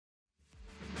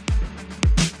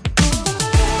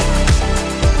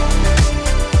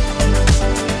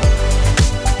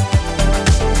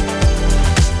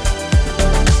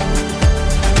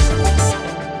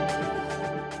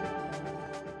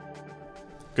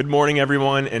Good morning,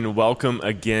 everyone, and welcome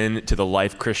again to the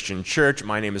Life Christian Church.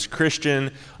 My name is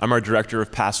Christian. I'm our Director of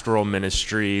Pastoral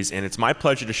Ministries, and it's my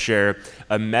pleasure to share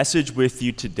a message with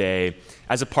you today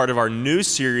as a part of our new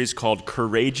series called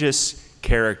Courageous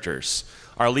Characters.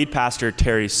 Our lead pastor,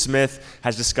 Terry Smith,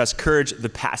 has discussed courage the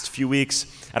past few weeks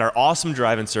at our awesome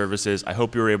drive-in services. I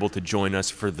hope you were able to join us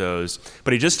for those.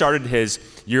 But he just started his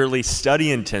yearly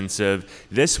study intensive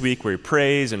this week where he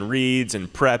prays and reads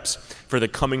and preps for the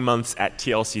coming months at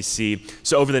TLCC.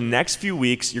 So over the next few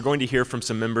weeks, you're going to hear from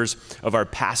some members of our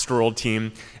pastoral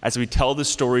team as we tell the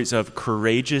stories of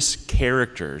courageous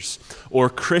characters or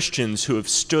Christians who have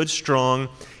stood strong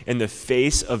in the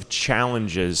face of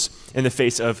challenges, in the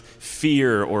face of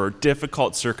fear or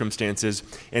difficult circumstances,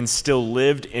 and still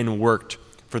lived and worked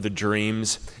for the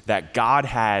dreams that God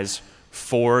has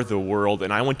for the world.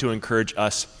 And I want to encourage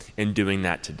us in doing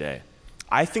that today.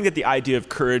 I think that the idea of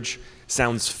courage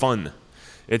sounds fun.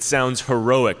 It sounds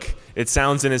heroic. It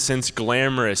sounds, in a sense,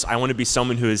 glamorous. I want to be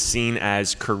someone who is seen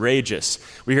as courageous.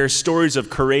 We hear stories of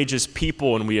courageous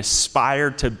people and we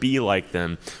aspire to be like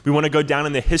them. We want to go down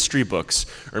in the history books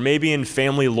or maybe in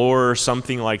family lore or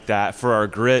something like that for our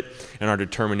grit and our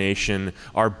determination,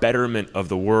 our betterment of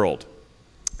the world.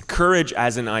 Courage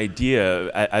as an idea,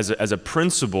 as a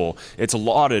principle, it's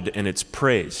lauded and it's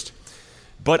praised.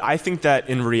 But I think that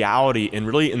in reality, and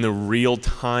really in the real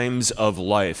times of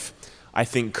life, I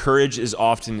think courage is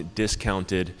often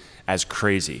discounted as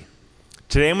crazy.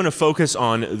 Today I'm going to focus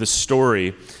on the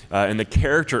story and the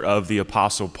character of the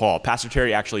Apostle Paul. Pastor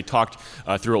Terry actually talked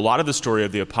through a lot of the story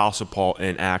of the Apostle Paul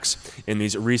in Acts in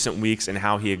these recent weeks and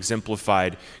how he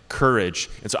exemplified courage.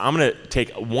 And so I'm going to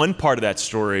take one part of that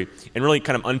story and really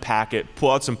kind of unpack it,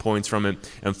 pull out some points from it,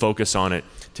 and focus on it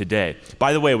today.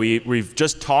 By the way, we've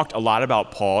just talked a lot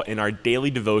about Paul in our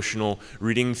daily devotional,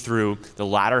 reading through the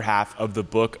latter half of the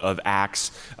book of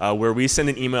Acts, where we send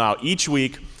an email out each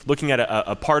week looking at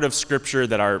a part of Scripture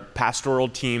that our pastoral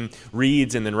team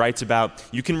reads and then writes about.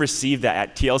 You can receive that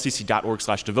at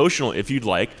tlcc.org/devotional if you'd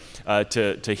like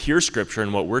to hear Scripture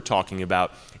and what we're talking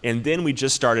about. And then we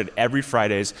just started every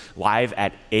Fridays live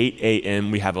at 8 a.m.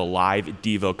 We have a live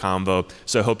Devo combo,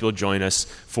 so I hope you'll join us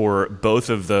for both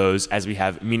of those as we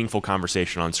have meaningful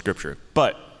conversation on Scripture.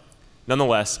 But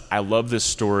nonetheless, I love this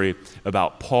story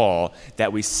about Paul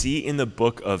that we see in the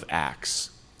book of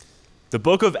Acts. The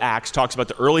book of Acts talks about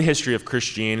the early history of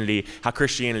Christianity, how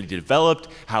Christianity developed,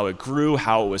 how it grew,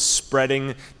 how it was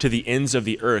spreading to the ends of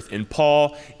the earth. And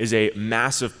Paul is a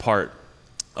massive part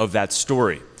of that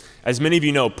story. As many of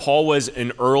you know, Paul was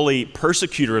an early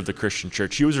persecutor of the Christian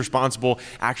church. He was responsible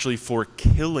actually for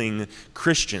killing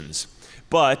Christians.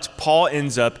 But Paul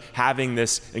ends up having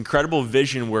this incredible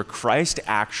vision where Christ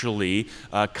actually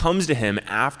comes to him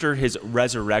after his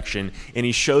resurrection, and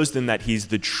he shows them that he's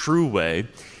the true way.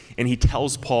 And he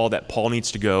tells Paul that Paul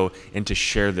needs to go and to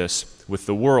share this with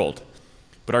the world.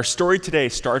 But our story today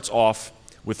starts off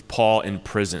with Paul in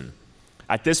prison.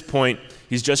 At this point,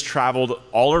 he's just traveled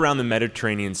all around the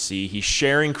Mediterranean Sea. He's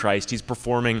sharing Christ. He's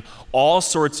performing all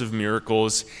sorts of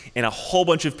miracles, and a whole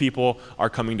bunch of people are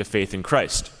coming to faith in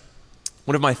Christ.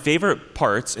 One of my favorite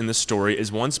parts in the story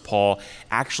is once Paul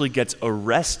actually gets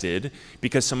arrested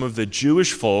because some of the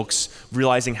Jewish folks,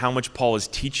 realizing how much Paul is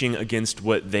teaching against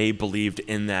what they believed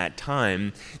in that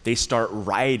time, they start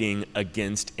rioting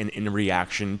against and in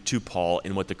reaction to Paul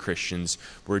and what the Christians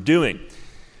were doing.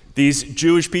 These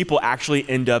Jewish people actually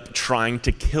end up trying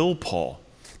to kill Paul.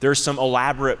 There are some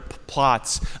elaborate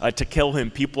plots to kill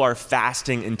him. People are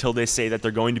fasting until they say that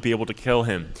they're going to be able to kill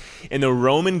him. And the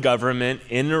Roman government,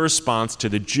 in a response to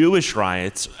the Jewish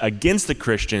riots against the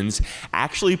Christians,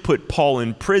 actually put Paul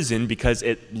in prison because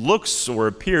it looks or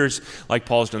appears like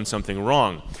Paul's done something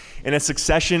wrong. And a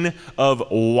succession of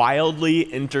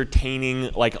wildly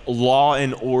entertaining, like Law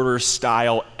and Order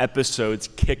style episodes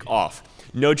kick off.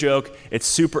 No joke, it's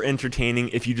super entertaining.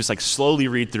 If you just slowly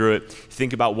read through it,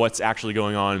 think about what's actually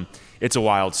going on, it's a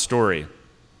wild story.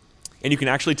 And you can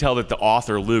actually tell that the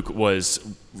author, Luke, was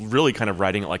really kind of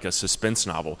writing it like a suspense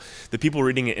novel. The people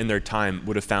reading it in their time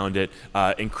would have found it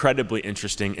incredibly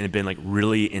interesting and have been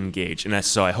really engaged. And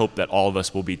so I hope that all of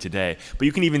us will be today. But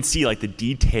you can even see the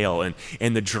detail and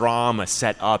the drama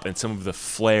set up and some of the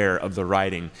flair of the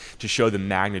writing to show the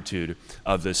magnitude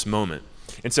of this moment.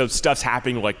 And so stuff's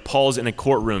happening, Paul's in a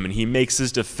courtroom and he makes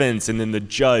his defense, and then the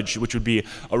judge, which would be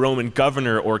a Roman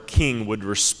governor or king, would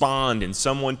respond, and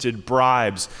some wanted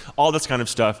bribes, all this kind of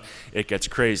stuff. It gets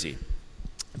crazy.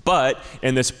 But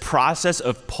in this process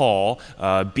of Paul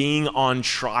being on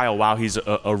trial while he's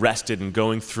arrested and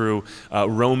going through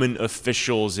Roman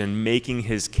officials and making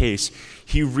his case,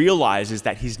 he realizes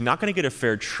that he's not going to get a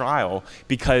fair trial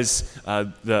because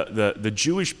the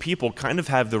Jewish people kind of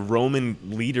have the Roman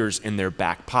leaders in their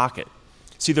back pocket.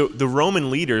 See, the Roman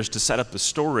leaders, to set up the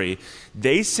story,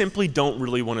 they simply don't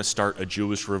really want to start a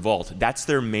Jewish revolt. That's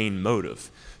their main motive.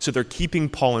 So they're keeping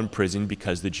Paul in prison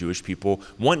because the Jewish people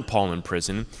want Paul in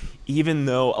prison, even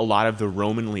though a lot of the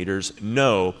Roman leaders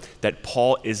know that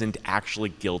Paul isn't actually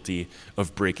guilty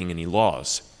of breaking any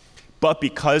laws. But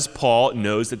because Paul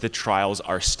knows that the trials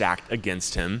are stacked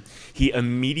against him, he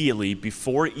immediately,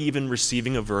 before even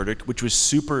receiving a verdict, which was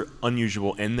super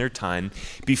unusual in their time,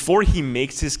 before he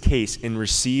makes his case and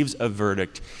receives a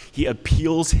verdict, he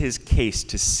appeals his case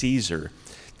to Caesar,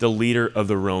 the leader of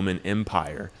the Roman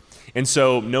Empire. And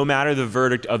so no matter the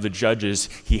verdict of the judges,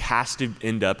 he has to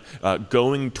end up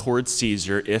going towards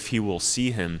Caesar if he will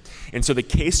see him. And so the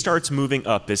case starts moving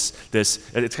up it's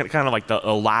kind of like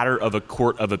a ladder of a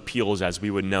court of appeals as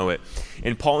we would know it.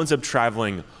 And Paul ends up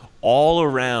traveling all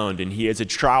around, and he has a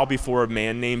trial before a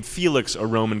man named Felix, a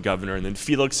Roman governor. And then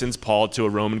Felix sends Paul to a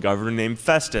Roman governor named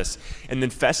Festus. And then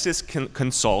Festus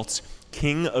consults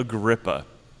King Agrippa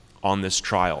on this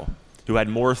trial, who had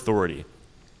more authority.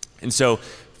 And so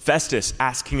Festus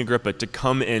asked King Agrippa to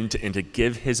come in and to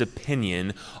give his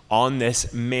opinion on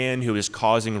this man who is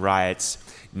causing riots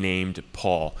named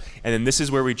Paul. And then this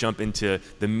is where we jump into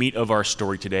the meat of our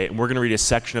story today. And we're going to read a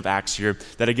section of Acts here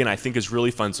that, again, I think is really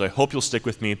fun. So I hope you'll stick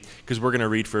with me because we're going to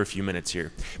read for a few minutes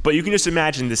here. But you can just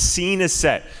imagine the scene is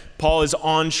set. Paul is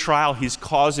on trial. He's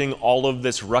causing all of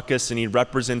this ruckus, and he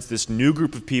represents this new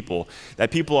group of people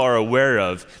that people are aware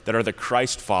of that are the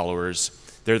Christ followers.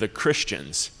 They're the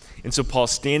Christians. And so Paul's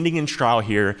standing in trial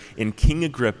here, and King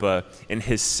Agrippa and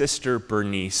his sister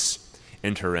Bernice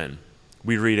enter in.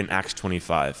 We read in Acts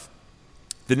 25.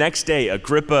 The next day,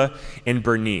 Agrippa and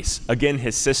Bernice, again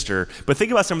his sister, but think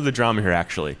about some of the drama here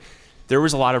actually. There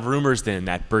was a lot of rumors then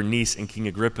that Bernice and King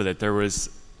Agrippa, that there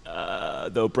was,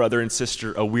 though brother and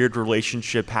sister, a weird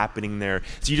relationship happening there.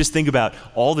 So you just think about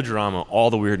all the drama,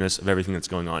 all the weirdness of everything that's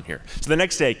going on here. So the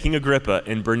next day, King Agrippa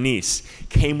and Bernice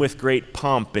came with great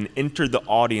pomp and entered the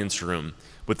audience room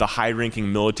with the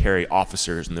high-ranking military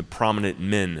officers and the prominent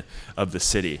men of the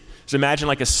city. So imagine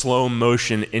like a slow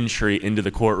motion entry into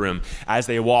the courtroom as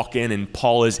they walk in and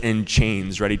Paul is in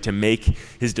chains, ready to make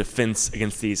his defense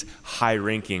against these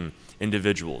high-ranking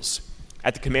individuals.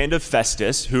 At the command of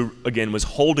Festus, who again was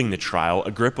holding the trial,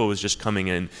 Agrippa was just coming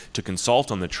in to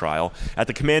consult on the trial. At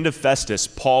the command of Festus,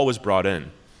 Paul was brought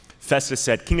in. Festus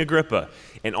said, King Agrippa,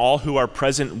 and all who are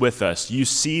present with us, you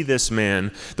see this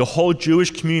man, the whole Jewish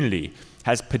community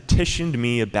has petitioned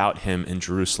me about him in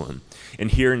Jerusalem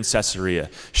and here in Caesarea,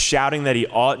 shouting that he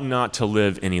ought not to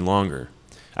live any longer.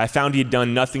 I found he had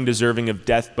done nothing deserving of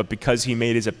death, but because he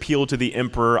made his appeal to the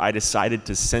emperor, I decided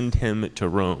to send him to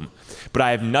Rome. But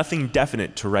I have nothing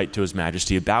definite to write to his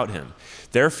majesty about him.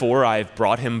 Therefore, I have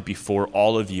brought him before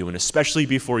all of you, and especially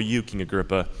before you, King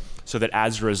Agrippa, so that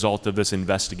as a result of this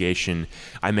investigation,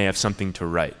 I may have something to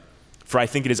write. For I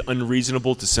think it is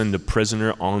unreasonable to send a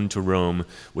prisoner on to Rome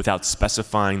without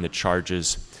specifying the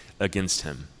charges against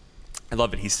him. I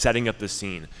love it. He's setting up the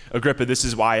scene. Agrippa, this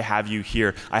is why I have you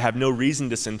here. I have no reason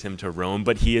to send him to Rome,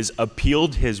 but he has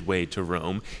appealed his way to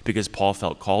Rome because Paul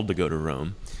felt called to go to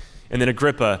Rome. And then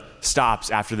Agrippa stops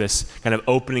after this kind of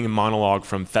opening monologue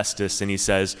from Festus, and he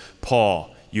says,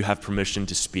 Paul, you have permission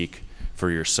to speak for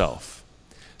yourself.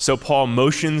 So Paul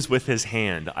motions with his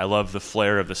hand. I love the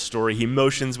flair of the story. He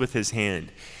motions with his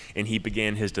hand, and he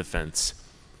began his defense.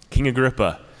 King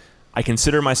Agrippa, I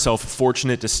consider myself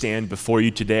fortunate to stand before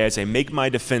you today as I make my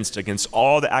defense against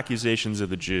all the accusations of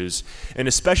the Jews, and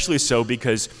especially so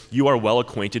because you are well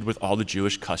acquainted with all the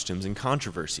Jewish customs and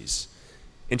controversies.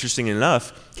 Interesting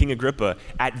enough, King Agrippa,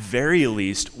 at very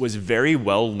least, was very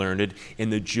well learned in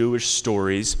the Jewish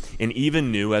stories and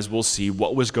even knew, as we'll see,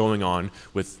 what was going on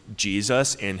with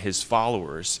Jesus and his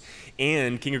followers.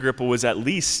 And King Agrippa was at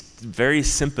least very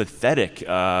sympathetic to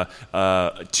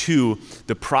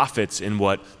the prophets and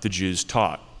what the Jews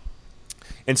taught.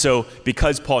 And so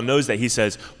because Paul knows that, he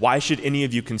says, why should any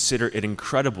of you consider it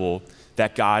incredible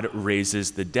that God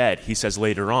raises the dead? He says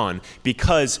later on,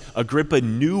 because Agrippa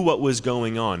knew what was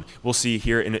going on. We'll see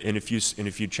here in a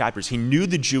few chapters. He knew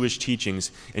the Jewish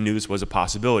teachings and knew this was a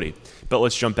possibility. But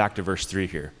let's jump back to verse 3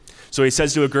 here. So he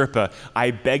says to Agrippa, I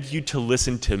beg you to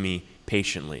listen to me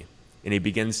patiently. And he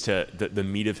begins the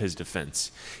meat of his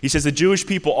defense. He says, the Jewish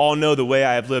people all know the way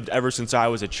I have lived ever since I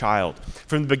was a child,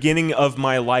 from the beginning of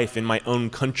my life in my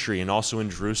own country and also in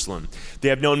Jerusalem. They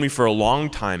have known me for a long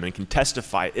time and can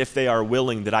testify, if they are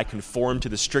willing, that I conform to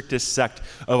the strictest sect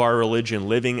of our religion,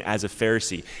 living as a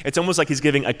Pharisee. It's almost like he's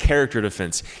giving a character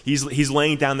defense. He's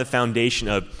laying down the foundation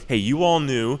of, hey, you all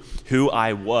knew who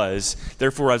I was.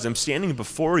 Therefore, as I'm standing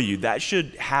before you, that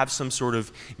should have some sort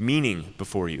of meaning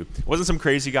before you. It wasn't some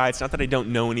crazy guy. It's not that I don't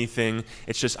know anything.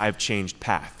 It's just I've changed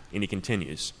path. And he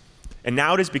continues. And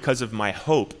now it is because of my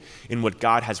hope in what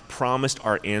God has promised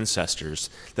our ancestors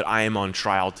that I am on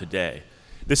trial today.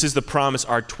 This is the promise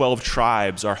our 12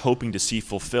 tribes are hoping to see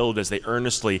fulfilled as they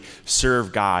earnestly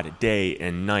serve God day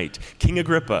and night. King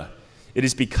Agrippa, it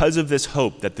is because of this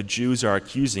hope that the Jews are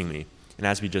accusing me. And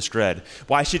as we just read,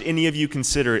 why should any of you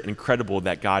consider it incredible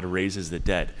that God raises the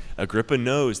dead? Agrippa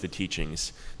knows the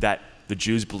teachings that the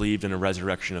Jews believed in a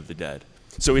resurrection of the dead.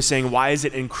 So he's saying, why is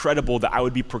it incredible that I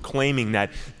would be proclaiming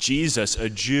that Jesus, a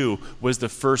Jew, was the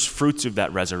first fruits of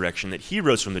that resurrection, that he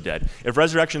rose from the dead? If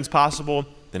resurrection is possible,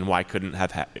 then why couldn't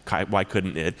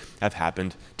it have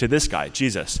happened to this guy,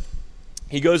 Jesus?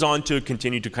 He goes on to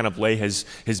continue to kind of lay his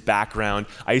background.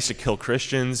 I used to kill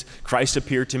Christians. Christ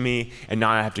appeared to me, and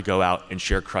now I have to go out and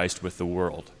share Christ with the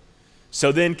world.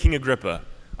 So then, King Agrippa,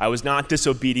 I was not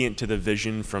disobedient to the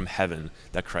vision from heaven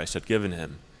that Christ had given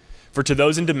him. For to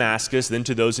those in Damascus, then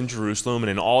to those in Jerusalem, and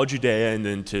in all Judea, and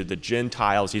then to the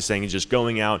Gentiles, he's saying he's just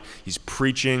going out, he's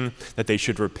preaching that they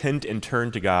should repent and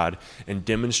turn to God and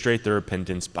demonstrate their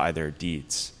repentance by their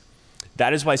deeds.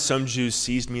 That is why some Jews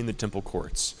seized me in the temple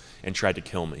courts and tried to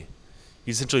kill me.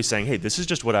 He's essentially saying, hey, this is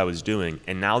just what I was doing,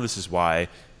 and now this is why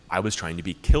I was trying to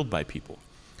be killed by people.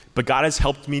 But God has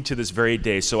helped me to this very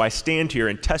day, so I stand here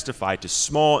and testify to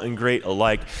small and great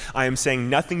alike. I am saying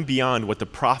nothing beyond what the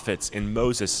prophets and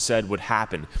Moses said would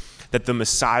happen, that the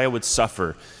Messiah would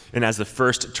suffer, and as the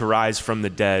first to rise from the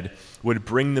dead, would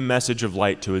bring the message of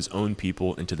light to his own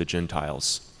people and to the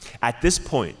Gentiles. At this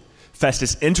point,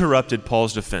 Festus interrupted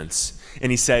Paul's defense,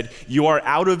 and he said, "You are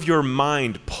out of your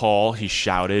mind, Paul," he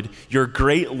shouted. "Your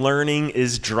great learning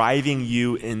is driving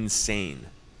you insane."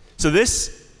 So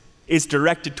this is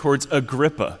directed towards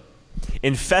Agrippa.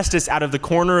 And Festus, out of the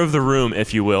corner of the room,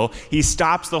 if you will, he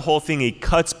stops the whole thing. He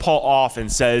cuts Paul off and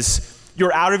says,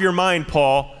 "You're out of your mind,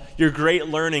 Paul. Your great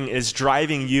learning is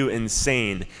driving you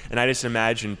insane." And I just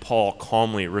imagine Paul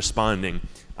calmly responding,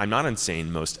 "I'm not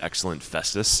insane, most excellent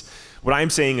Festus. What I'm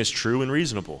saying is true and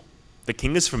reasonable. The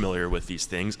king is familiar with these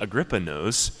things. Agrippa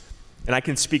knows. And I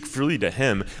can speak freely to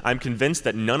him. I'm convinced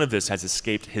that none of this has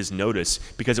escaped his notice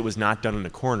because it was not done in a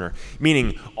corner."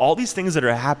 Meaning, all these things that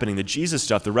are happening, the Jesus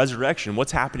stuff, the resurrection,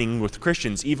 what's happening with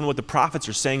Christians, even what the prophets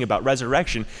are saying about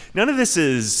resurrection, none of this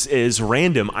is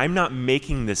random. I'm not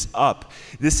making this up.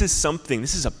 This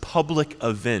is a public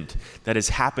event that has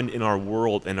happened in our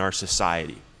world and our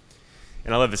society.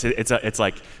 And I love this. It's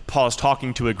like Paul's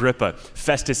talking to Agrippa.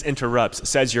 Festus interrupts,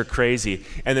 says you're crazy.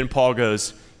 And then Paul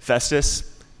goes, "Festus,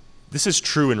 this is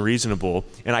true and reasonable,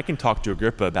 and I can talk to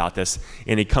Agrippa about this."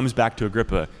 And he comes back to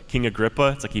Agrippa. "King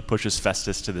Agrippa," it's like he pushes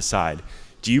Festus to the side.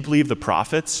 "Do you believe the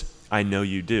prophets? I know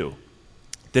you do."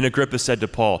 Then Agrippa said to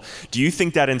Paul, "Do you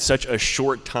think that in such a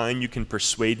short time you can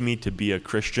persuade me to be a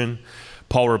Christian?"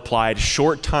 Paul replied,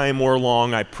 "Short time or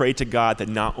long, I pray to God that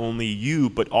not only you,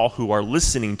 but all who are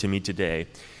listening to me today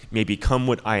may become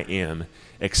what I am,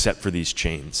 except for these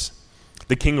chains."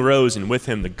 The king rose, and with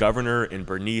him the governor and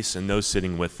Bernice and those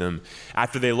sitting with them.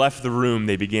 After they left the room,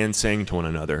 they began saying to one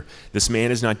another, "This man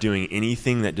is not doing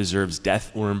anything that deserves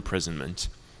death or imprisonment."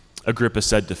 Agrippa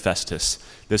said to Festus,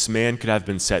 "This man could have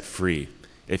been set free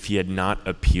if he had not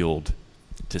appealed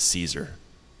to Caesar."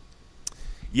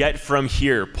 Yet from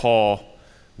here, Paul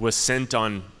was sent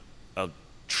on a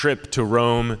trip to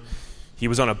Rome. He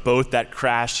was on a boat that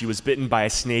crashed. He was bitten by a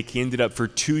snake. He ended up for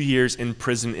 2 years in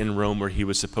prison in Rome where he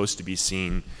was supposed to be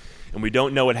seen. And we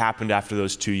don't know what happened after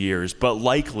those 2 years, but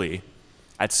likely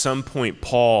at some point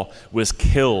Paul was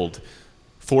killed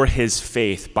for his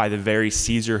faith by the very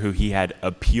Caesar who he had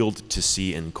appealed to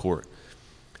see in court.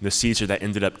 The Caesar that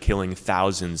ended up killing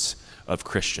thousands of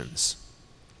Christians.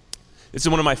 This is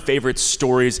one of my favorite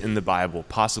stories in the Bible,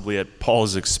 possibly at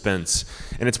Paul's expense,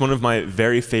 and it's one of my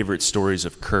very favorite stories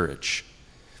of courage.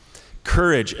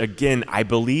 Courage, again, I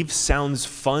believe sounds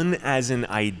fun as an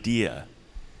idea,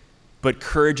 but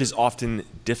courage is often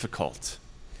difficult.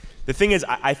 The thing is,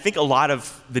 I think a lot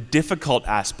of the difficult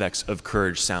aspects of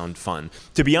courage sound fun.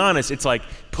 To be honest, it's like,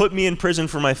 put me in prison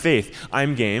for my faith.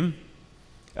 I'm game.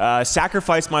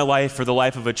 Sacrifice my life for the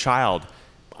life of a child.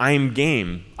 I'm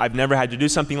game. I've never had to do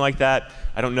something like that.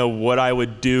 I don't know what I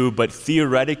would do, but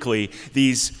theoretically,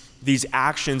 these these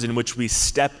actions in which we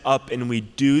step up and we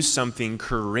do something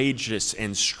courageous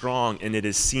and strong, and it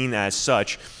is seen as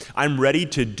such, I'm ready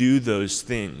to do those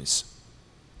things.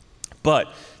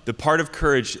 But the part of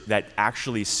courage that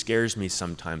actually scares me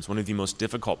sometimes, one of the most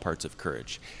difficult parts of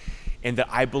courage, and that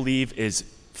I believe is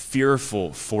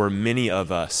fearful for many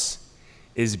of us,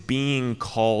 is being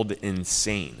called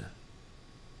insane.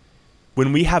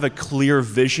 When we have a clear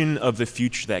vision of the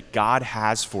future that God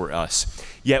has for us,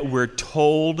 yet we're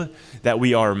told that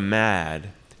we are mad,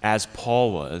 as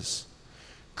Paul was,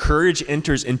 courage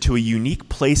enters into a unique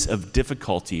place of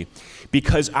difficulty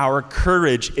because our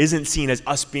courage isn't seen as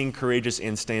us being courageous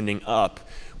and standing up.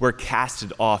 We're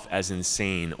casted off as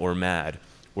insane or mad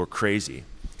or crazy.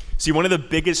 See, one of the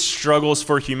biggest struggles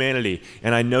for humanity,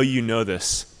 and I know you know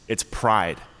this, it's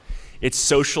pride. It's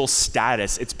social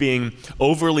status. It's being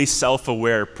overly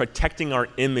self-aware, protecting our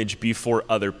image before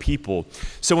other people.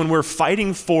 So when we're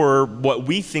fighting for what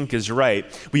we think is right,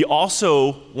 we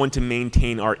also want to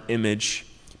maintain our image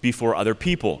before other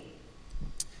people.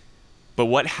 But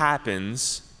what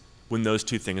happens when those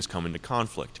two things come into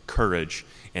conflict? Courage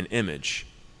and image.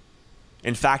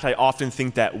 In fact, I often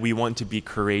think that we want to be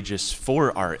courageous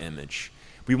for our image.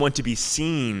 We want to be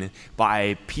seen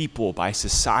by people, by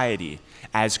society,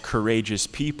 as courageous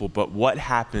people. But what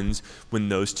happens when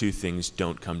those two things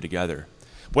don't come together?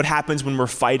 What happens when we're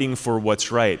fighting for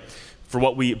what's right, for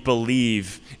what we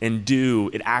believe and do?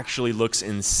 It actually looks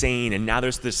insane. And now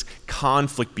there's this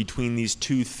conflict between these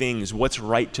two things, what's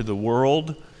right to the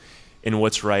world and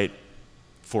what's right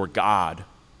for God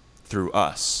through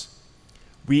us.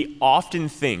 We often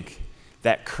think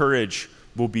that courage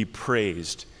will be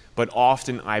praised, but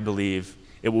often I believe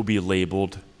it will be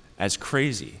labeled as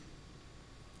crazy.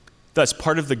 Thus,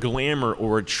 part of the glamour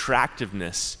or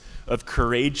attractiveness of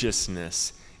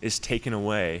courageousness is taken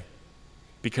away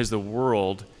because the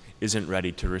world isn't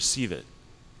ready to receive it.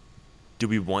 Do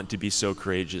we want to be so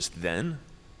courageous then?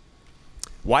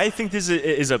 Why I think this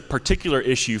is a particular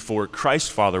issue for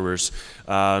Christ followers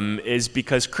is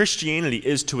because Christianity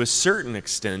is, to a certain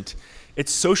extent,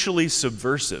 it's socially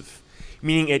subversive,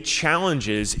 meaning it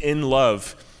challenges in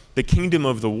love the kingdom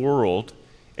of the world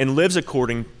and lives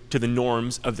according to the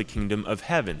norms of the kingdom of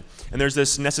heaven. And there's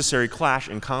this necessary clash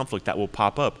and conflict that will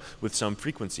pop up with some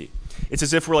frequency. It's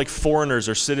as if we're like foreigners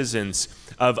or citizens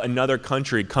of another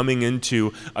country coming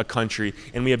into a country,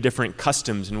 and we have different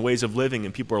customs and ways of living,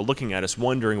 and people are looking at us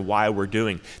wondering why we're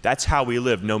doing. That's how we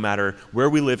live. No matter where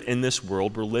we live in this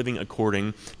world, we're living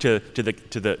according to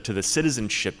the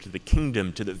citizenship, to the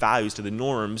kingdom, to the values, to the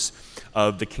norms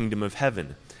of the kingdom of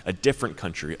heaven. A different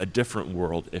country, a different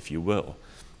world, if you will.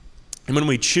 And when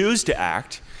we choose to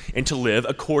act and to live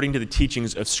according to the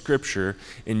teachings of Scripture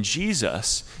in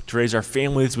Jesus, to raise our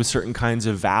families with certain kinds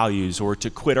of values, or to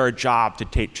quit our job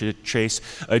to chase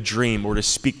a dream, or to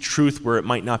speak truth where it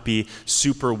might not be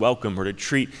super welcome, or to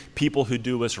treat people who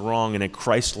do us wrong in a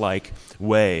Christ-like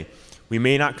way, we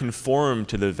may not conform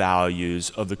to the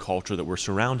values of the culture that we're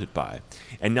surrounded by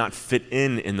and not fit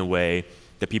in the way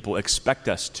that people expect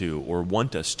us to or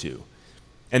want us to.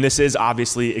 And this is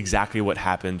obviously exactly what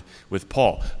happened with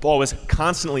Paul. Paul was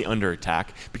constantly under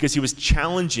attack because he was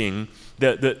challenging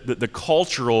the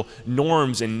cultural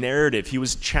norms and narrative. He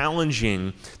was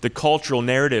challenging the cultural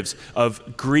narratives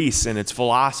of Greece and its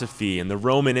philosophy and the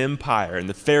Roman Empire and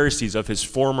the Pharisees of his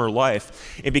former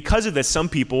life. And because of this, some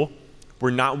people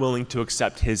were not willing to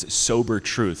accept his sober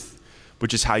truth,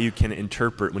 which is how you can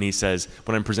interpret when he says,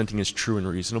 what I'm presenting is true and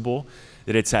reasonable,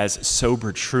 that it's as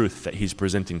sober truth that he's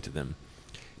presenting to them.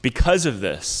 Because of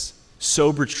this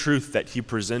sober truth that he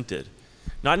presented,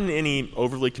 not in any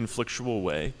overly conflictual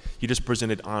way, he just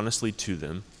presented honestly to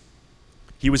them,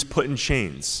 he was put in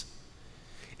chains.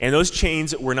 And those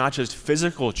chains were not just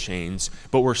physical chains,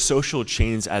 but were social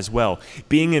chains as well.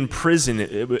 Being in prison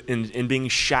and being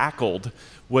shackled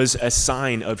was a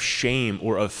sign of shame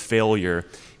or of failure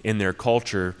in their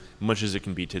culture, much as it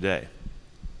can be today.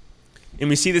 And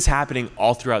we see this happening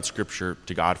all throughout Scripture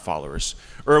to God followers.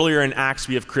 Earlier in Acts,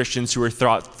 we have Christians who are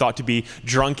thought to be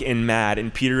drunk and mad,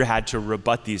 and Peter had to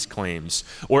rebut these claims.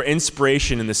 Or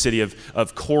inspiration in the city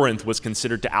of Corinth was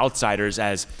considered to outsiders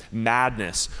as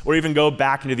madness. Or even go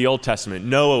back into the Old Testament,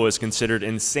 Noah was considered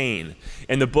insane.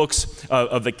 And the books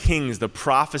of the kings, the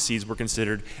prophecies, were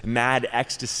considered mad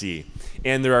ecstasy.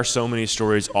 And there are so many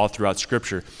stories all throughout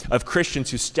Scripture of Christians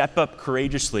who step up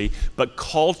courageously, but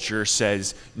culture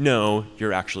says, no,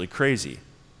 you're actually crazy.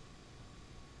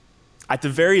 At the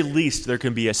very least, there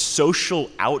can be a social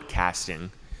outcasting.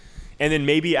 And then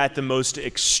maybe at the most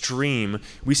extreme,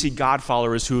 we see God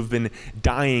followers who have been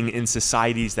dying in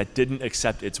societies that didn't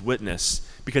accept its witness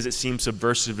because it seemed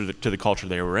subversive to the culture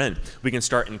they were in. We can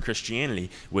start in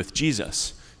Christianity with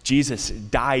Jesus. Jesus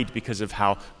died because of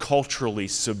how culturally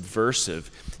subversive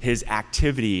his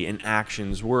activity and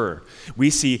actions were.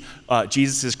 We see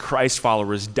Jesus' Christ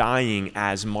followers dying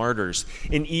as martyrs.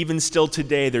 And even still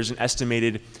today, there's an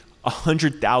estimated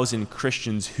 100,000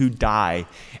 Christians who die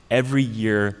every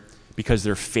year because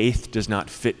their faith does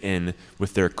not fit in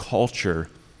with their culture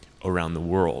around the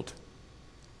world.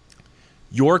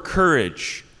 Your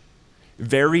courage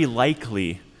very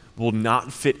likely will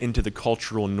not fit into the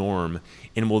cultural norm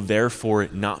and will therefore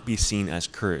not be seen as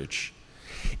courage.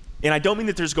 And I don't mean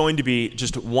that there's going to be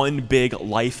just one big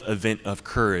life event of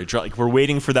courage, right? Like we're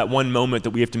waiting for that one moment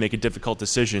that we have to make a difficult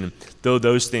decision, though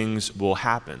those things will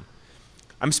happen.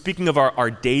 I'm speaking of our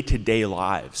day-to-day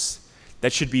lives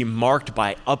that should be marked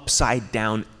by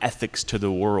upside-down ethics to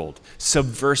the world,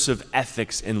 subversive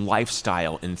ethics in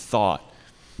lifestyle and thought,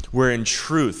 where in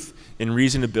truth, in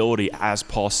reasonability, as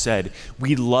Paul said,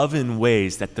 we love in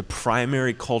ways that the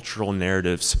primary cultural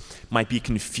narratives might be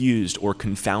confused or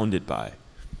confounded by.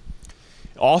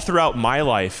 All throughout my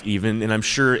life even, and I'm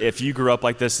sure if you grew up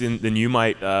like this, then you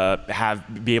might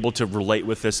be able to relate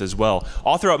with this as well.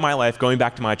 All throughout my life, going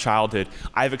back to my childhood,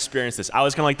 I've experienced this. I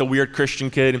was kind of like the weird Christian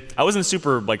kid. I wasn't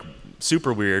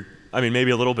super weird. I mean,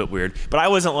 maybe a little bit weird, but I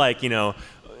wasn't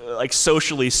like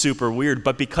socially super weird,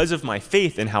 but because of my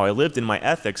faith and how I lived in my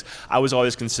ethics, I was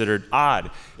always considered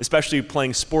odd, especially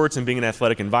playing sports and being in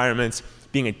athletic environments.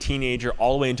 Being a teenager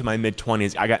all the way into my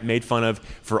mid-20s, I got made fun of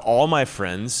for all my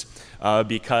friends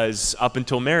because up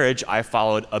until marriage, I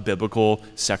followed a biblical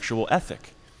sexual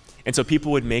ethic. And so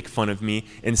people would make fun of me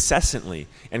incessantly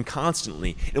and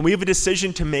constantly. And we have a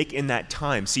decision to make in that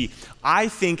time. See, I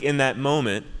think in that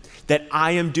moment that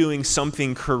I am doing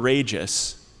something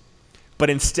courageous, but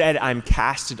instead I'm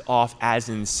casted off as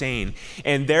insane.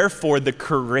 And therefore, the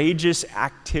courageous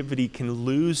activity can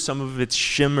lose some of its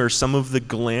shimmer, some of the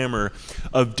glamour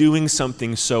of doing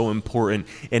something so important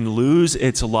and lose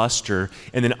its luster.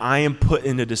 And then I am put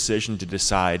in a decision to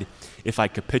decide if I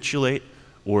capitulate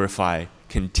or if I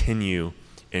continue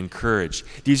in courage.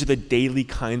 These are the daily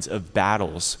kinds of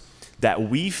battles that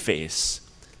we face,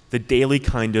 the daily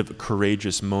kind of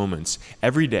courageous moments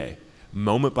every day,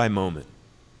 moment by moment.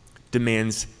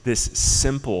 Demands this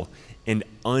simple and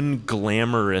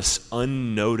unglamorous,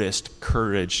 unnoticed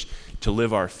courage to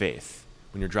live our faith.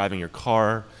 When you're driving your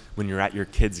car, when you're at your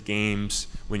kids' games,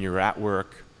 when you're at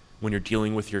work, when you're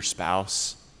dealing with your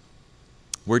spouse,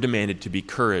 we're demanded to be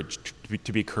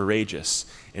courageous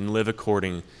and live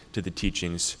according to the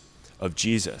teachings of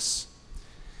Jesus.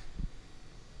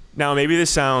 Now, maybe this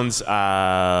sounds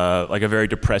like a very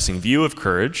depressing view of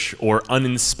courage, or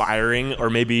uninspiring, or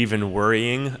maybe even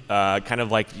worrying, kind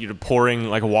of like pouring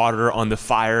like water on the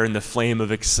fire and the flame of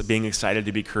being excited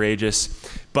to be courageous.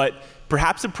 But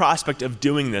perhaps the prospect of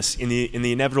doing this in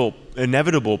the inevitable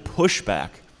pushback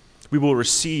we will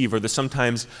receive, or the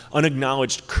sometimes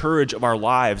unacknowledged courage of our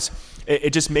lives,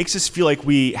 it just makes us feel like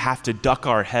we have to duck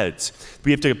our heads.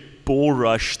 We have to bull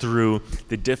rush through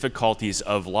the difficulties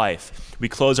of life. We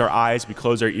close our eyes, we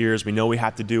close our ears, we know we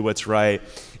have to do what's right,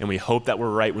 and we hope that we're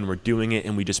right when we're doing it,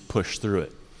 and we just push through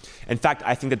it. In fact,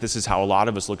 I think that this is how a lot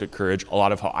of us look at courage, a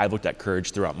lot of how I've looked at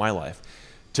courage throughout my life.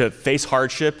 To face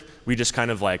hardship, we just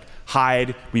kind of like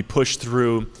hide, we push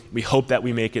through, we hope that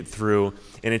we make it through,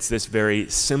 and it's this very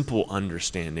simple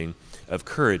understanding of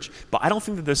courage. But I don't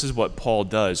think that this is what Paul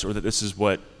does, or that this is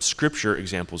what Scripture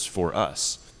examples for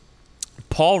us.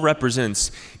 Paul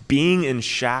represents being in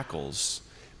shackles,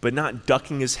 but not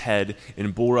ducking his head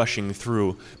and bull rushing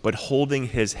through, but holding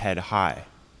his head high.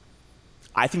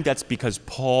 I think that's because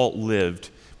Paul lived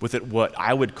with what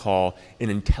I would call an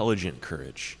intelligent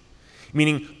courage.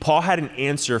 Meaning, Paul had an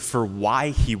answer for why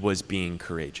he was being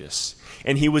courageous,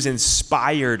 and he was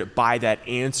inspired by that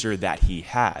answer that he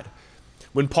had.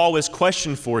 When Paul was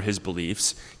questioned for his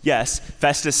beliefs, yes,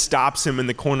 Festus stops him in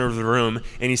the corner of the room,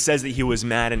 and he says that he was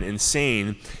mad and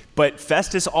insane, but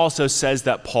Festus also says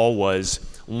that Paul was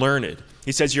learned.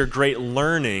 He says, your great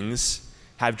learnings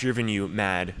have driven you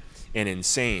mad and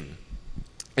insane.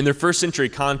 In their first century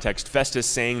context, Festus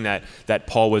saying that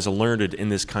Paul was learned in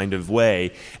this kind of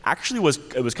way actually was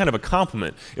kind of a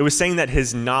compliment. It was saying that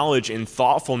his knowledge and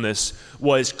thoughtfulness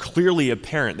was clearly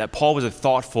apparent, that Paul was a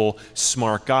thoughtful,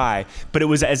 smart guy, but it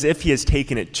was as if he has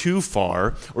taken it too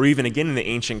far, or even again in the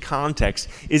ancient context,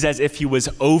 is as if he was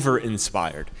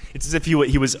over-inspired. It's as if he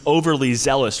was overly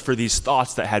zealous for these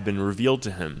thoughts that had been revealed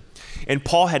to him. And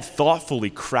Paul had thoughtfully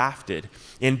crafted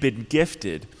and been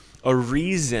gifted a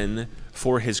reason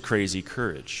for his crazy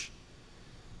courage.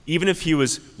 Even if he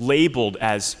was labeled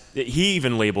as, he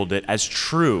even labeled it as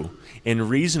true and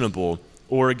reasonable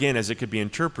or again, as it could be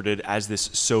interpreted as this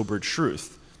sober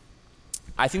truth.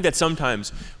 I think that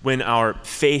sometimes when our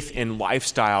faith and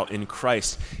lifestyle in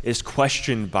Christ is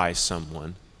questioned by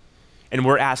someone, and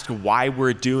we're asked why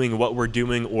we're doing what we're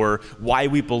doing or why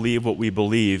we believe what we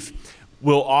believe,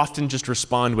 we'll often just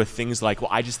respond with things like,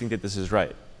 well, I just think that this is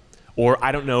right. Or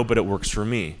I don't know, but it works for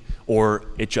me. Or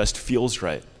it just feels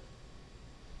right.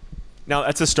 Now,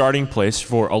 that's a starting place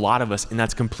for a lot of us, and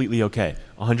that's completely okay,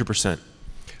 100%.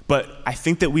 But I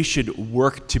think that we should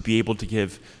work to be able to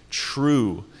give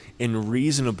true and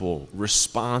reasonable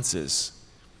responses,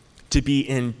 to be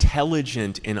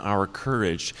intelligent in our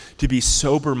courage, to be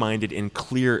sober-minded and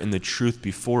clear in the truth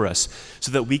before us,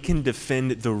 so that we can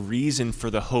defend the reason for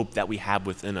the hope that we have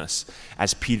within us,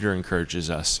 as Peter encourages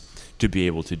us to be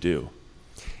able to do.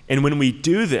 And when we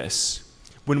do this,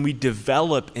 when we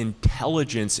develop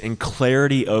intelligence and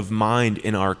clarity of mind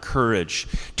in our courage,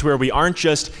 to where we aren't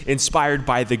just inspired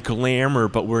by the glamour,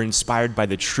 but we're inspired by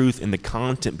the truth and the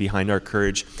content behind our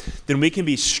courage, then we can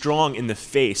be strong in the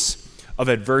face of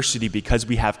adversity because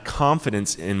we have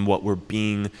confidence in what we're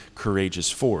being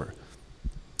courageous for.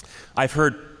 I've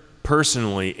heard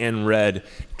personally and read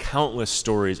countless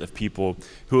stories of people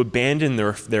who abandon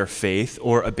their faith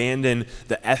or abandon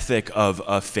the ethic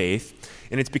of faith,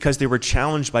 and it's because they were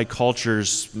challenged by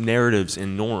culture's narratives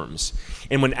and norms.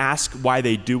 And when asked why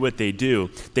they do what they do,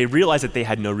 they realize that they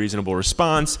had no reasonable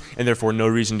response and therefore no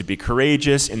reason to be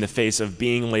courageous in the face of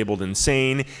being labeled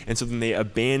insane, and so then they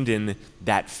abandon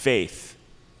that faith.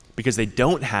 Because they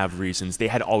don't have reasons, they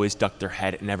had always ducked their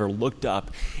head and never looked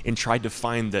up and tried to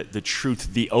find the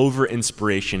truth, the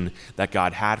over-inspiration that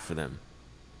God had for them.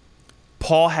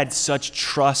 Paul had such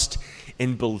trust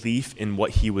and belief in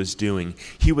what he was doing.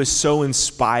 He was so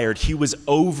inspired, he was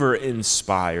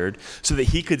over-inspired, so that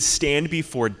he could stand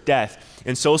before death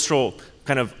and social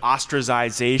kind of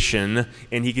ostracization,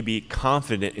 and he could be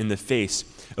confident in the face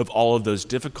of all of those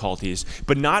difficulties.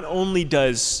 But not only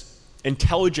does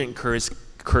intelligent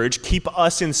courage keep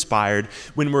us inspired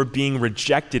when we're being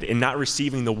rejected and not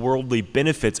receiving the worldly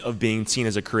benefits of being seen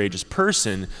as a courageous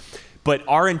person, but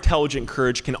our intelligent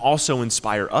courage can also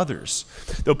inspire others.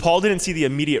 Though Paul didn't see the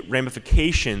immediate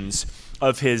ramifications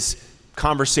of his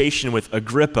conversation with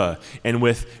Agrippa and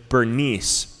with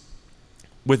Bernice,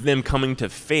 with them coming to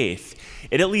faith,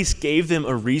 it at least gave them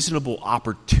a reasonable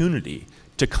opportunity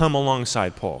to come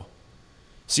alongside Paul.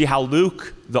 See how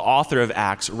Luke, the author of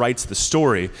Acts, writes the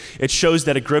story. It shows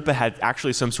that Agrippa had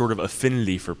actually some sort of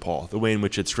affinity for Paul, the way in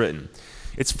which it's written.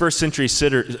 Its first century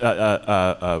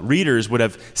readers would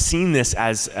have seen this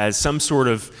as some sort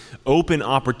of open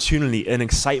opportunity, an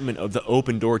excitement of the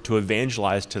open door to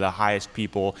evangelize to the highest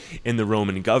people in the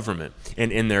Roman government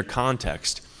and in their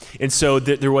context. And so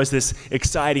there was this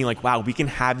exciting, like, wow, we can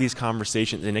have these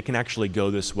conversations and it can actually go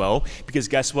this well. Because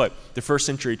guess what? The first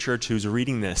century church who's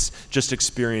reading this just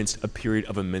experienced a period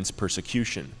of immense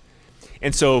persecution.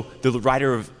 And so the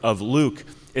writer of Luke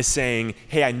is saying,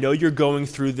 hey, I know you're going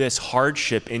through this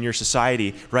hardship in your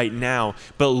society right now,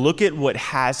 but look at what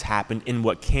has happened and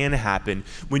what can happen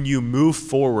when you move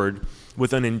forward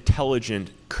with an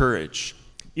intelligent courage.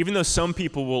 Even though some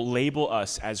people will label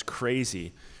us as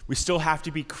crazy, we still have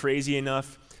to be crazy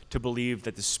enough to believe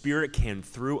that the Spirit can,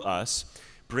 through us,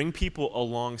 bring people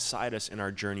alongside us in our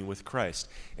journey with Christ.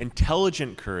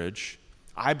 Intelligent courage,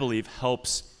 I believe,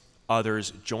 helps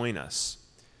others join us.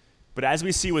 But as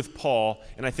we see with Paul,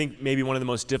 and I think maybe one of the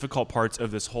most difficult parts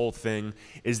of this whole thing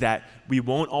is that we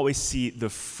won't always see the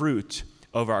fruit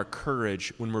of our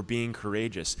courage when we're being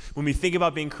courageous. When we think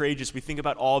about being courageous, we think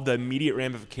about all the immediate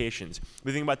ramifications.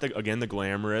 We think about, the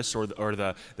glamorous or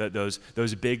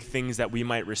those big things that we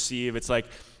might receive. It's like,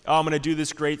 oh, I'm going to do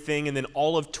this great thing, and then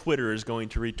all of Twitter is going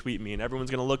to retweet me, and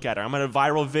everyone's going to look at it. I'm going to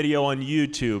viral video on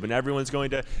YouTube, and everyone's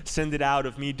going to send it out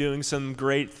of me doing some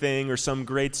great thing or some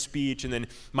great speech, and then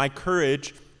my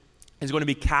courage is going to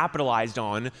be capitalized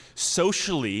on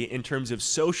socially in terms of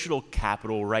social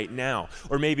capital right now.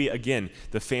 Or maybe, again,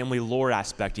 the family lore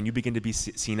aspect, and you begin to be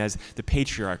seen as the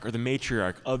patriarch or the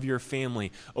matriarch of your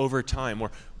family over time,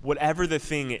 or whatever the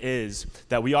thing is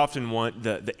that we often want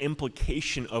the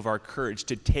implication of our courage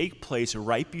to take place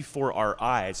right before our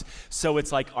eyes. So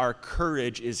it's like our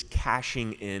courage is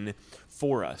cashing in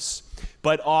for us.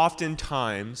 But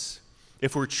oftentimes,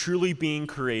 if we're truly being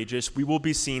courageous, we will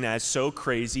be seen as so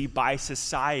crazy by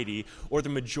society or the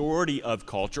majority of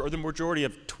culture or the majority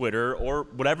of Twitter or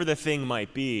whatever the thing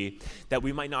might be, that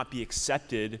we might not be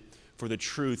accepted for the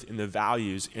truth and the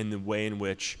values and the way in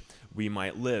which we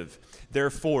might live.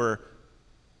 Therefore,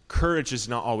 courage does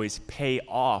not always pay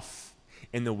off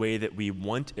in the way that we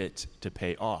want it to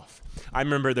pay off. I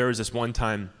remember there was this one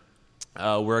time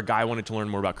where a guy wanted to learn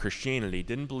more about Christianity,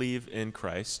 didn't believe in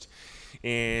Christ,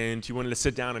 and he wanted to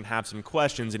sit down and have some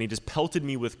questions, and he just pelted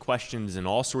me with questions and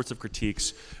all sorts of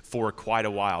critiques for quite a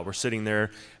while. We're sitting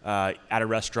there at a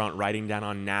restaurant writing down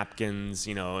on napkins,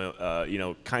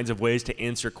 kinds of ways to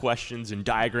answer questions and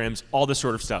diagrams, all this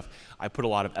sort of stuff. I put a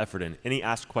lot of effort in, and he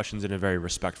asked questions in a very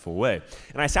respectful way.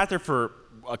 And I sat there for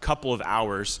a couple of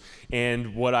hours,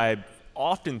 and what I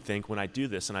often think when I do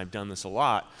this, and I've done this a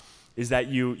lot, is that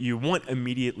you want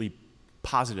immediately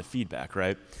positive feedback,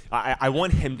 right? I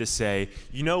want him to say,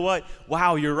 you know what?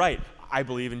 Wow, you're right. I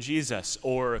believe in Jesus.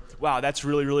 Or, wow, that's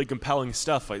really, really compelling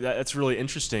stuff. Like that's really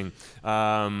interesting.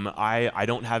 I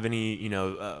don't have any,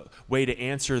 way to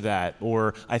answer that.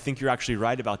 Or I think you're actually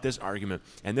right about this argument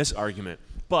and this argument.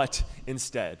 But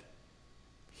instead,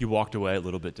 he walked away a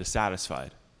little bit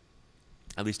dissatisfied.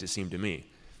 At least it seemed to me.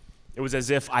 It was as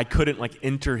if I couldn't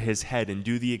enter his head and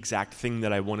do the exact thing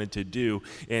that I wanted to do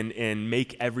and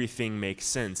make everything make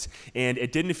sense. And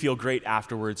it didn't feel great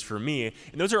afterwards for me.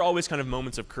 And those are always kind of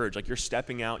moments of courage. Like you're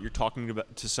stepping out, you're talking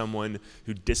to someone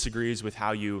who disagrees with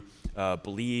how you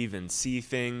believe and see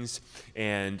things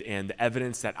and the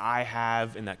evidence that I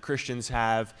have and that Christians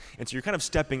have. And so you're kind of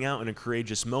stepping out in a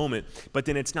courageous moment, but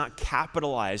then it's not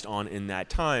capitalized on in that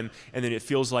time. And then it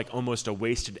feels like almost a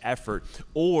wasted effort,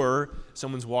 or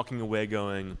someone's walking away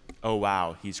going, oh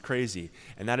wow, he's crazy.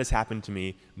 And that has happened to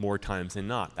me more times than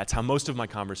not. That's how most of my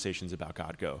conversations about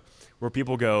God go, where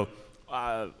people go,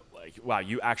 wow,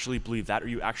 you actually believe that, or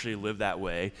you actually live that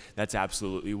way? That's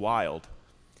absolutely wild.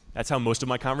 That's how most of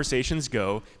my conversations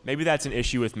go. Maybe that's an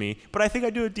issue with me, but I think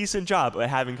I do a decent job at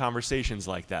having conversations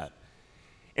like that.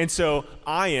 And so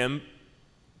I am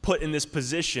put in this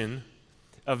position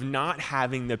of not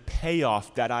having the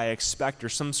payoff that I expect, or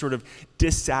some sort of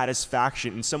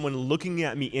dissatisfaction, and someone looking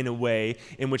at me in a way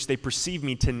in which they perceive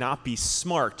me to not be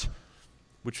smart,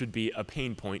 which would be a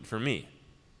pain point for me.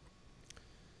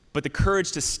 But the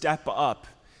courage to step up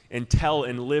and tell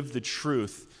and live the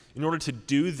truth, in order to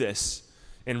do this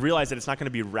and realize that it's not going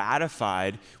to be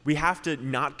ratified, we have to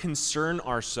not concern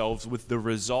ourselves with the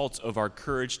results of our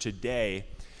courage today,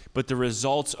 but the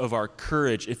results of our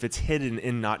courage, if it's hidden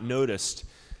and not noticed,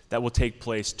 that will take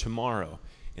place tomorrow,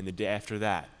 and the day after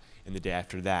that, and the day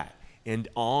after that, and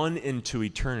on into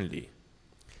eternity.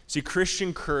 See,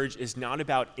 Christian courage is not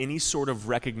about any sort of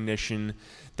recognition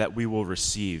that we will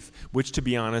receive, which, to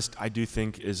be honest, I do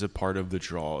think is a part of the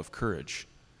draw of courage,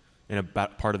 and a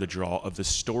part of the draw of the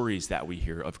stories that we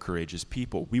hear of courageous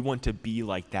people. We want to be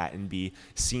like that and be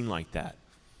seen like that.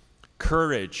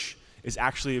 Courage is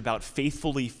actually about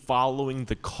faithfully following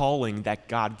the calling that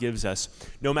God gives us,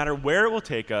 no matter where it will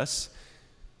take us,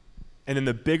 and then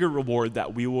the bigger reward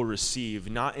that we will receive,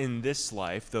 not in this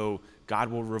life, though God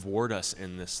will reward us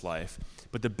in this life,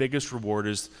 but the biggest reward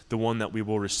is the one that we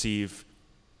will receive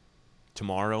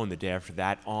tomorrow and the day after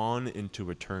that, on into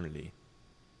eternity.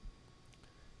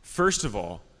 First of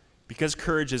all, because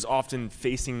courage is often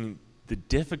facing the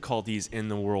difficulties in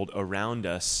the world around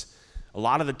us, a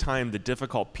lot of the time, the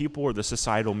difficult people or the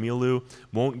societal milieu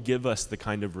won't give us the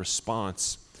kind of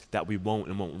response that we won't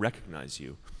recognize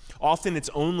you. Often it's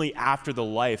only after the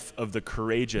life of the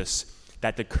courageous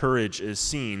that the courage is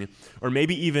seen, or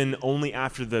maybe even only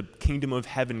after the kingdom of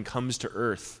heaven comes to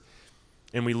earth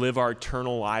and we live our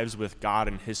eternal lives with God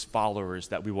and his followers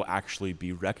that we will actually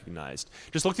be recognized.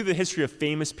 Just look through the history of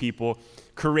famous people,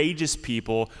 courageous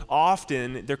people.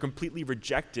 Often they're completely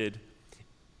rejected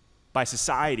by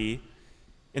society,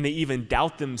 and they even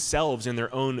doubt themselves in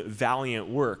their own valiant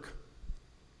work.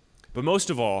 But most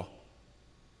of all,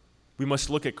 we must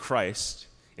look at Christ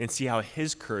and see how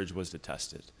his courage was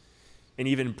detested and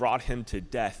even brought him to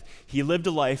death. He lived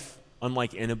a life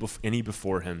unlike any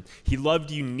before him. He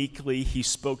loved uniquely. He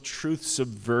spoke truth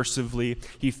subversively.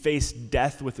 He faced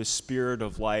death with a spirit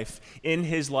of life. In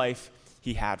his life,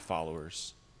 he had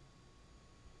followers,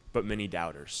 but many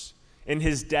doubters. In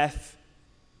his death,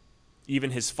 even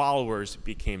his followers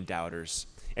became doubters.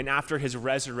 And after his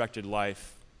resurrected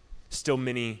life, still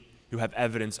many who have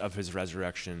evidence of his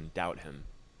resurrection doubt him.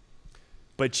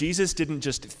 But Jesus didn't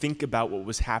just think about what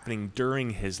was happening during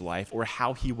his life or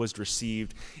how he was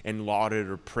received and lauded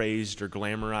or praised or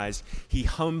glamorized. He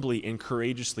humbly and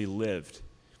courageously lived.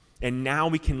 And now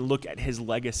we can look at his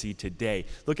legacy today.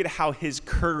 Look at how his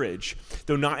courage,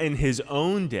 though not in his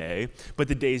own day, but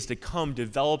the days to come,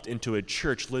 developed into a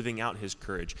church living out his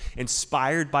courage,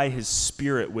 inspired by his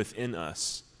spirit within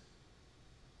us.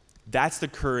 That's the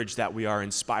courage that we are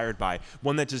inspired by,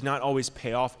 one that does not always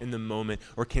pay off in the moment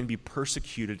or can be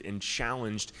persecuted and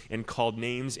challenged and called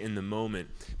names in the moment,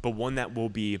 but one that will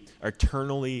be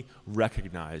eternally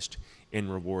recognized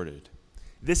and rewarded.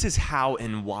 This is how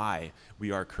and why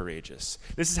we are courageous.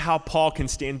 This is how Paul can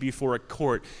stand before a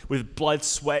court with blood,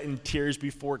 sweat, and tears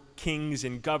before kings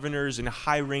and governors and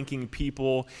high-ranking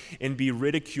people and be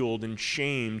ridiculed and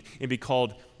shamed and be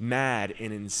called mad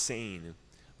and insane,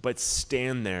 but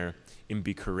stand there and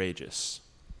be courageous.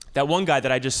 That one guy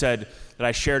that I just said that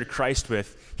I shared Christ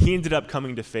with, he ended up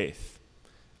coming to faith.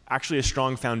 Actually a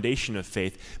strong foundation of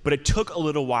faith, but it took a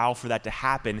little while for that to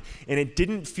happen, and it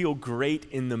didn't feel great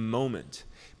in the moment.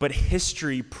 But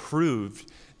history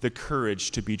proved the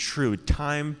courage to be true.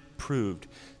 Time proved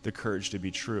the courage to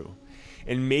be true.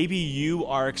 And maybe you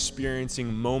are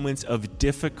experiencing moments of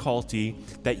difficulty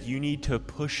that you need to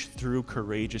push through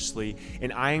courageously.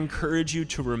 And I encourage you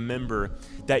to remember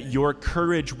that your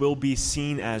courage will be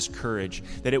seen as courage,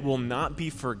 that it will not be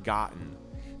forgotten,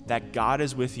 that God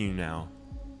is with you now,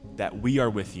 that we are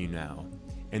with you now,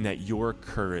 and that your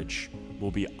courage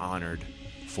will be honored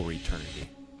for eternity.